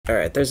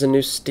Alright, there's a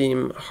new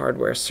Steam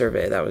hardware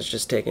survey that was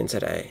just taken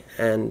today,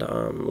 and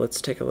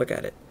let's take a look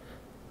at it.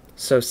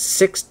 So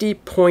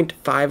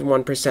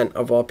 60.51%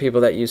 of all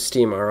people that use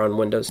Steam are on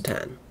Windows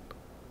 10.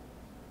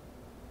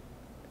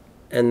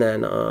 And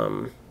then,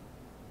 wow,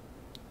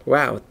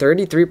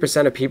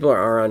 33% of people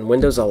are on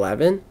Windows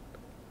 11?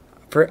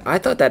 I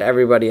thought that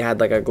everybody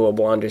had like a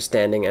global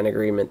understanding and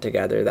agreement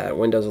together that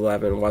Windows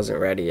 11 wasn't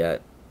ready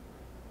yet.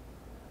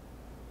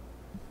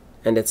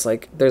 And it's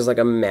like, there's like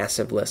a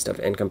massive list of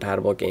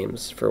incompatible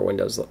games for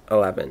Windows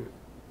 11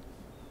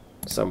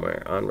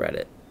 somewhere on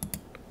Reddit.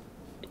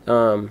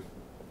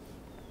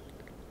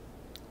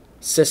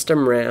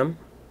 System RAM.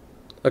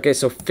 Okay,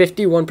 so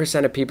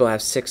 51% of people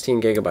have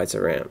 16 gigabytes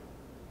of RAM.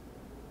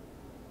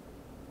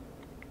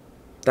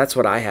 That's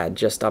what I had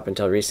just up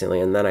until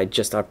recently, and then I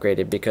just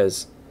upgraded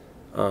because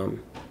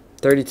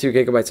 32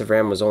 gigabytes of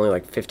RAM was only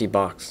like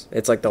 $50.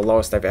 It's like the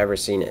lowest I've ever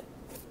seen it.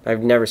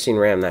 I've never seen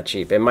RAM that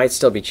cheap. It might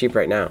still be cheap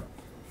right now.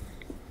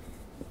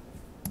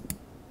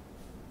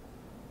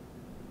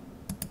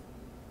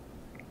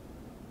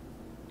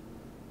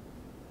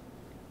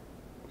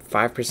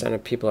 %5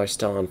 of people are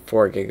still on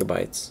 4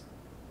 gigabytes.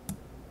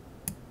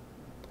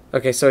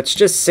 Okay, so it's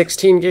just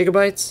 16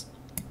 gigabytes,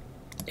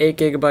 8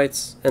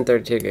 gigabytes, and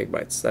 32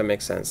 gigabytes. That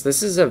makes sense.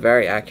 This is a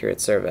very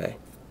accurate survey.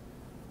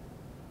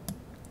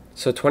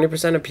 So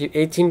 20% of people,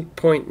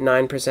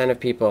 18.9% of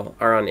people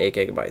are on 8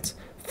 gigabytes.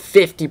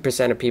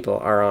 50% of people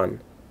are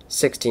on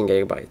 16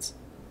 gigabytes.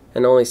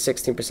 And only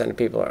 16% of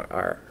people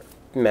are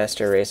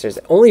master erasers.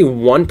 Only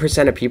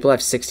 1% of people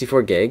have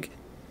 64 gig.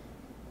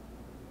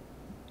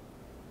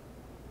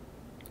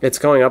 It's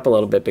going up a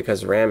little bit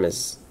because RAM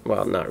is,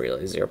 well, not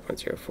really,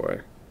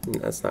 0.04.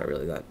 That's not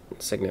really that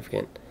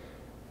significant.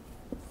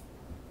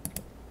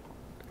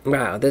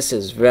 Wow, this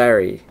is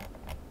very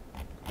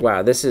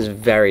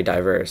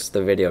diverse,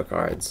 the video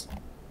cards.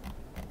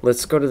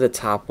 Let's go to the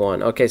top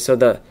one. Okay, so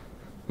the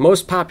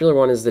most popular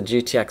one is the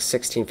GTX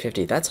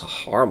 1650. That's a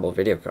horrible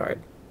video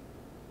card.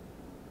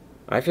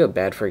 I feel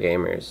bad for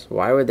gamers.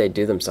 Why would they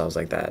do themselves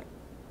like that?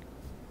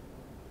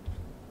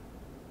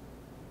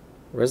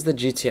 Where's the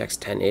GTX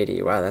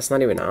 1080? Wow, that's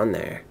not even on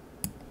there.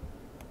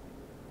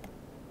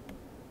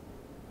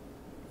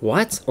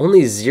 What?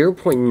 Only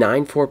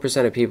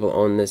 0.94% of people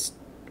own this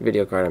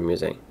video card I'm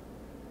using.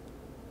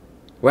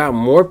 Wow,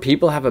 more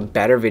people have a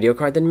better video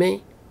card than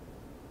me?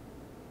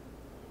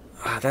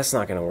 Ah, that's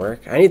not gonna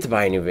work. I need to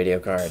buy a new video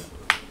card.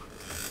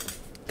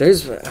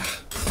 There's...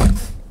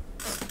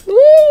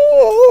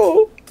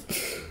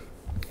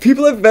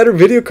 People have better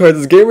video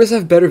cards. Gamers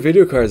have better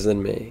video cards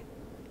than me.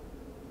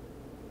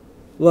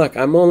 Look,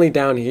 I'm only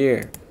down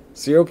here.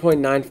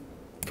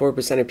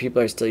 0.94% of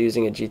people are still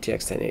using a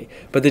GTX 1080.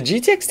 But the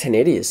GTX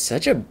 1080 is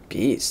such a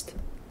beast.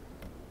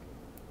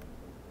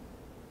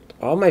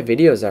 All my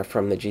videos are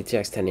from the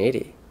GTX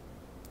 1080.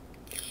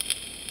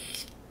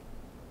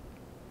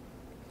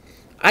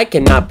 I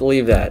cannot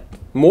believe that.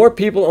 More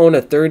people own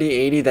a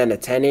 3080 than a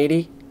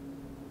 1080?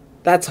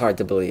 That's hard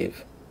to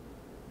believe.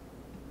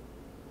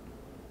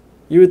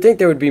 You would think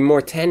there would be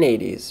more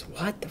 1080s.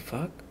 What the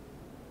fuck?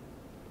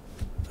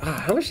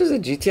 Ah, how much does a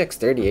GTX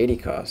 3080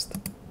 cost?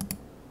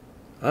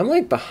 I'm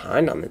like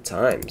behind on the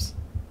times.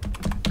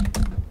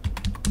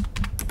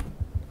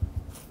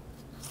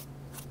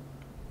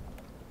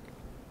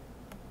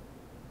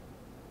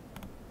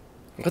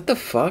 What the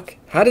fuck?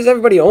 How does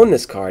everybody own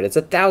this card? It's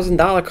a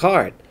 $1,000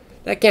 card.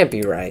 That can't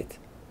be right.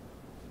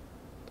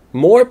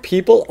 More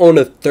people own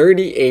a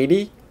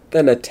 3080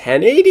 than a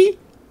 1080?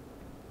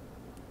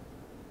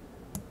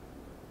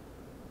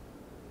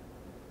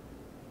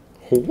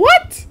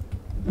 What?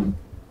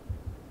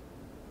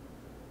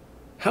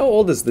 How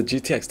old is the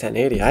GTX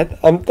 1080?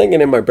 I'm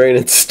thinking in my brain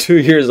it's 2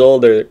 years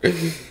older.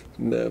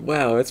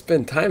 Wow, it's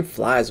been, time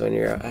flies when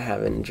you're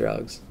having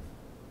drugs.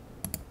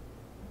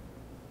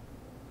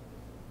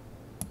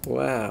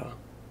 Wow.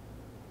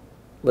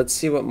 Let's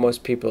see what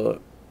most people...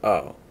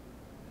 Oh.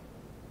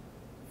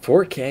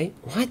 4K?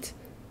 What?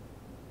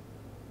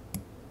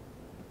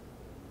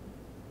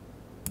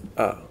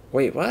 Oh,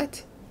 wait,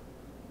 what?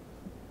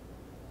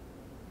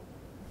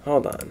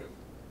 Hold on.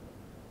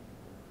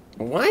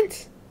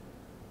 What?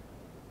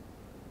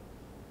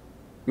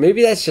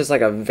 Maybe that's just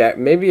like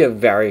maybe a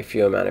very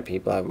few amount of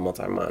people have a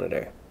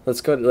multi-monitor.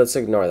 Let's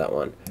ignore that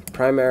one.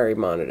 Primary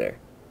monitor.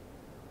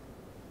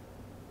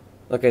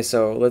 Okay,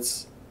 so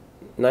let's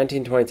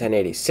 1920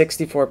 1080.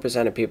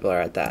 64% of people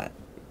are at that.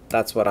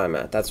 That's what I'm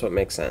at. That's what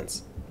makes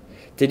sense.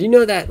 Did you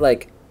know that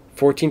like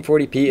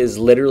 1440p is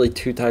literally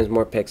 2 times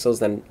more pixels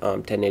than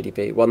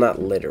 1080p? Well,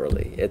 not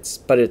literally.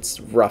 But it's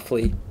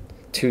roughly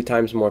 2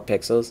 times more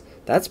pixels.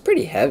 That's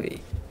pretty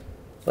heavy.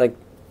 Like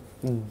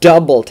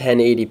double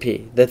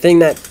 1080p. The thing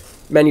that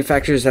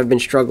manufacturers have been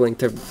struggling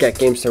to get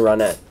games to run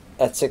at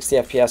 60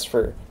 FPS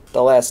for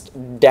the last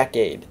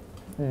decade.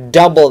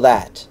 Double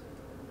that.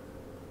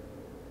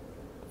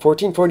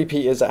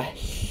 1440p is a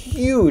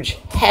huge,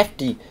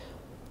 hefty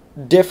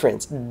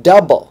difference.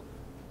 Double.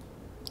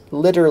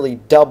 Literally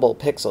double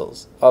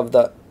pixels of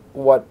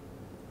what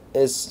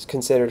is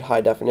considered high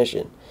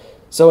definition.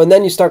 So, and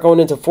then you start going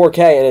into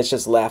 4K and it's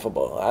just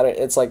laughable.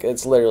 It's like,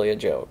 it's literally a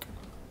joke.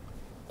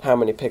 How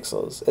many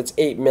pixels? It's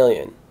 8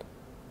 million.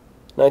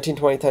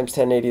 1920 times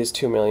 1080 is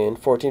 2 million.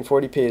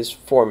 1440p is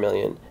 4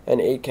 million.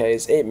 And 8K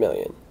is 8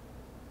 million.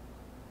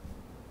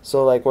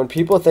 So, like, when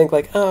people think,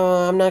 like,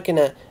 oh, I'm not going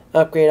to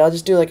upgrade, I'll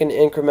just do, like, an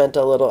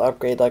incremental little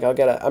upgrade. Like, I'm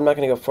not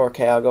going to go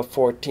 4K, I'll go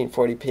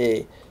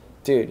 1440p.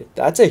 Dude,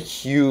 that's a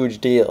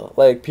huge deal.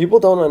 Like, people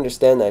don't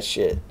understand that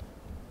shit.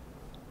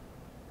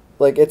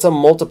 Like, it's a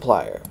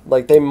multiplier.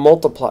 Like, they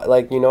multiply.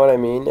 Like, you know what I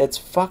mean? It's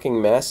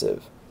fucking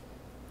massive.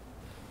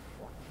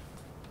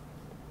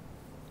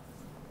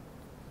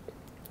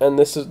 And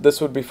this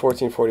would be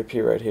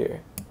 1440p right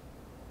here.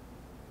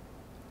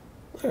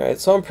 Alright,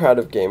 so I'm proud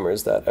of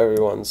gamers that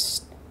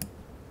everyone's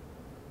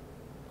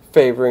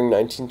favoring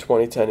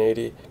 1920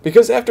 1080.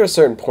 Because after a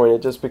certain point,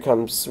 it just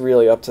becomes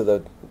really up to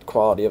the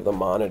quality of the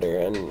monitor.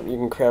 And you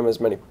can cram as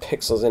many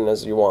pixels in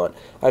as you want.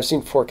 I've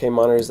seen 4K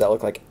monitors that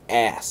look like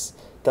ass.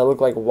 That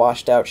look like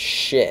washed out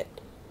shit.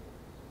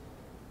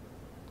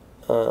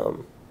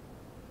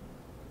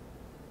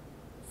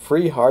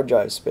 Free hard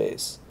drive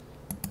space.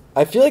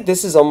 I feel like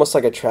this is almost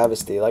like a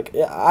travesty. Like,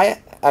 yeah,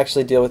 I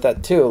actually deal with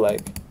that too.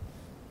 Like,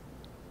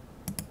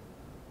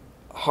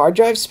 hard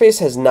drive space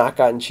has not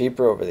gotten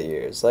cheaper over the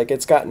years. Like,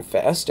 it's gotten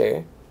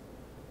faster.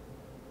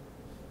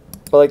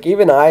 But, like,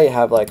 even I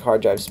have, like,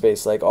 hard drive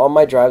space. Like, all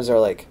my drives are,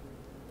 like,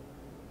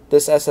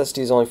 this SSD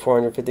is only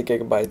 450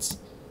 gigabytes.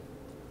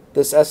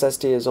 This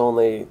SSD is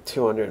only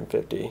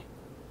 250.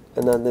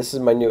 And then this is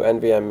my new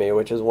NVMe,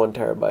 which is 1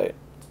 terabyte.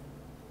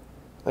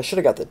 I should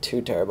have got the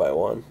 2 terabyte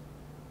one.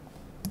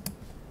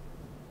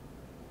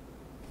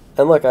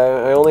 And look,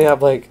 I only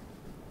have, like,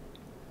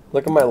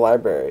 look at my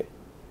library.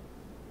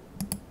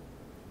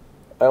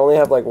 I only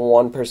have, like,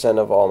 1%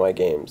 of all my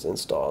games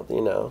installed,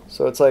 you know?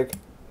 So it's like,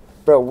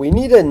 bro, we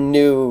need a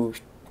new,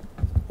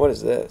 what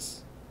is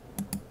this?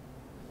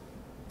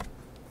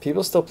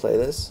 People still play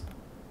this?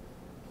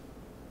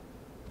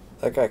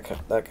 That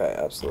guy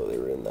absolutely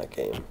ruined that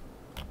game.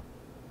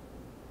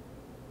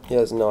 He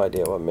has no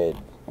idea what made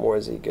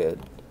Warzy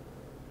good.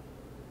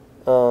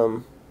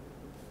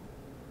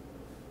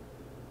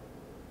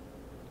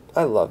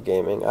 I love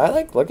gaming. I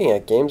like looking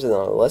at games in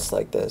a list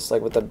like this,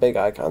 like with the big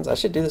icons. I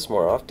should do this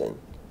more often.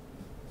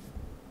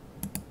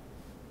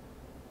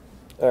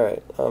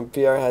 Alright,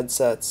 VR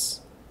headsets.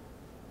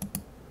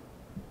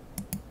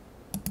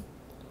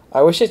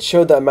 I wish it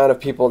showed the amount of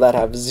people that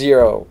have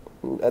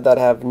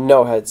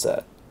no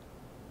headset.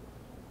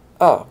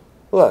 Oh,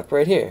 look,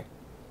 right here.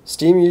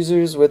 Steam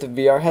users with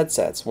VR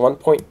headsets,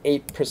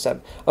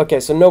 1.8%. Okay,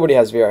 so nobody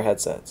has VR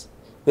headsets.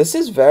 This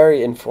is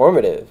very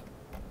informative.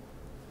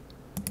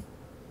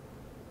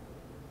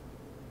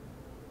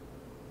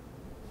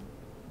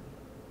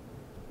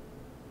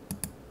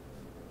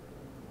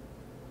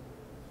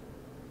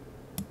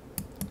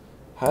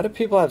 How do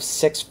people have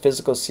 6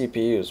 physical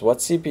CPUs? What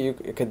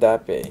CPU could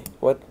that be?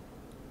 What?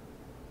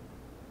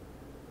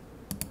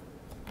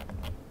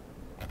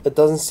 It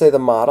doesn't say the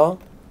model?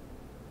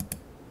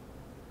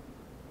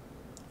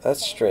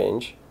 That's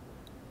strange.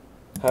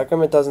 How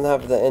come it doesn't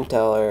have the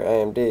Intel or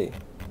AMD?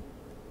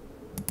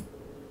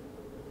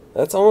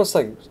 That's almost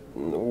like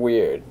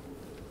weird.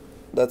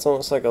 That's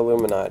almost like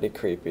Illuminati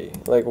creepy.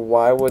 Like,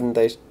 why wouldn't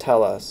they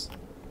tell us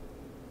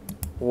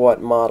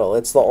what model?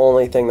 It's the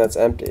only thing that's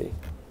empty.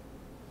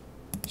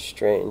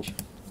 Strange.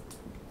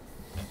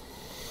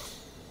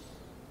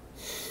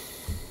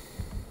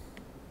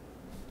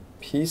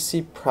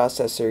 PC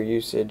processor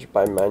usage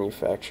by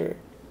manufacturer.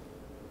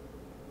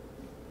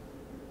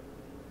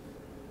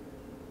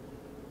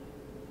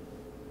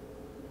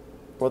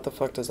 What the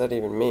fuck does that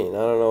even mean? I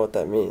don't know what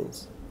that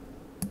means.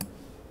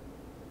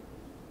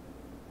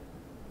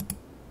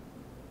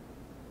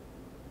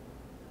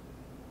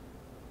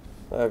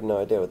 I have no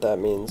idea what that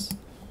means.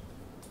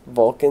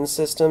 Vulkan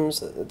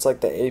systems? It's like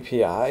the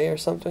API or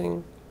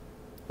something?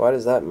 Why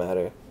does that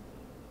matter?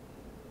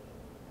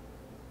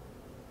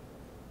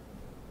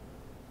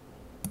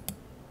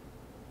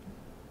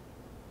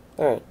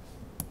 Alright.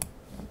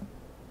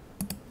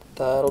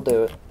 That'll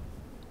do it.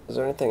 Is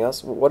there anything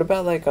else? What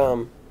about like,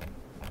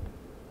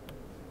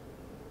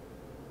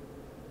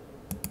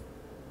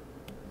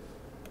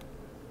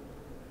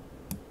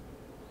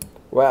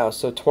 wow,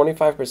 so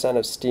 25%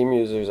 of Steam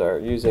users are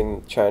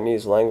using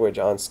Chinese language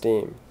on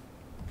Steam.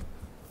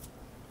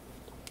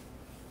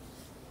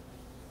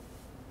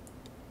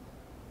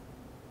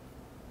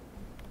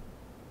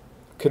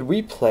 Could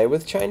we play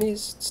with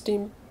Chinese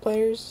Steam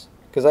players?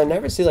 Because I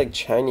never see like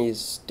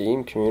Chinese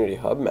Steam community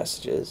hub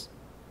messages.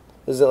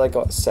 Is it like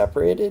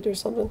separated or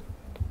something?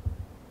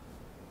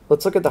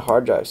 Let's look at the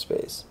hard drive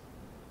space.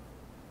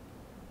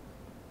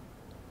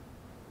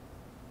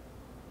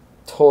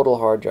 Total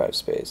hard drive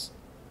space.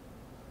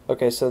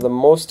 Okay, so the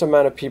most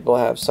amount of people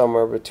have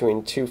somewhere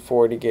between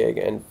 240 gig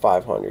and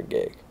 500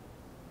 gig.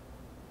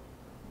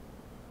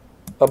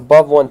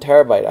 Above 1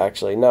 terabyte,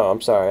 actually. No, I'm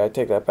sorry, I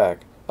take that back.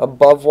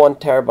 Above 1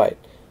 terabyte.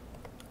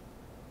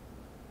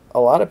 A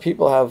lot of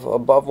people have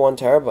above 1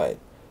 terabyte.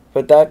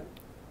 But that,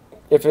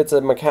 if it's a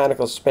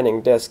mechanical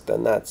spinning disk,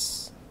 then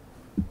that's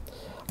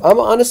I'm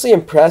honestly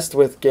impressed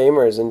with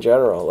gamers in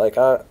general. Like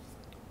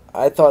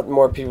I thought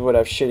more people would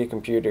have shitty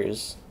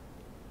computers.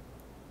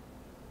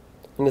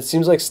 And it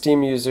seems like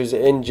Steam users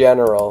in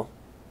general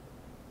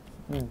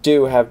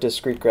do have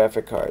discrete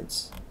graphic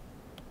cards.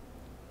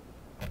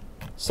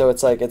 So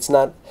it's like, it's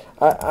not,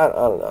 I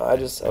don't know. I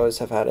just always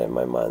have had it in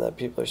my mind that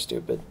people are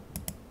stupid.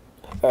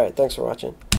 Alright, thanks for watching.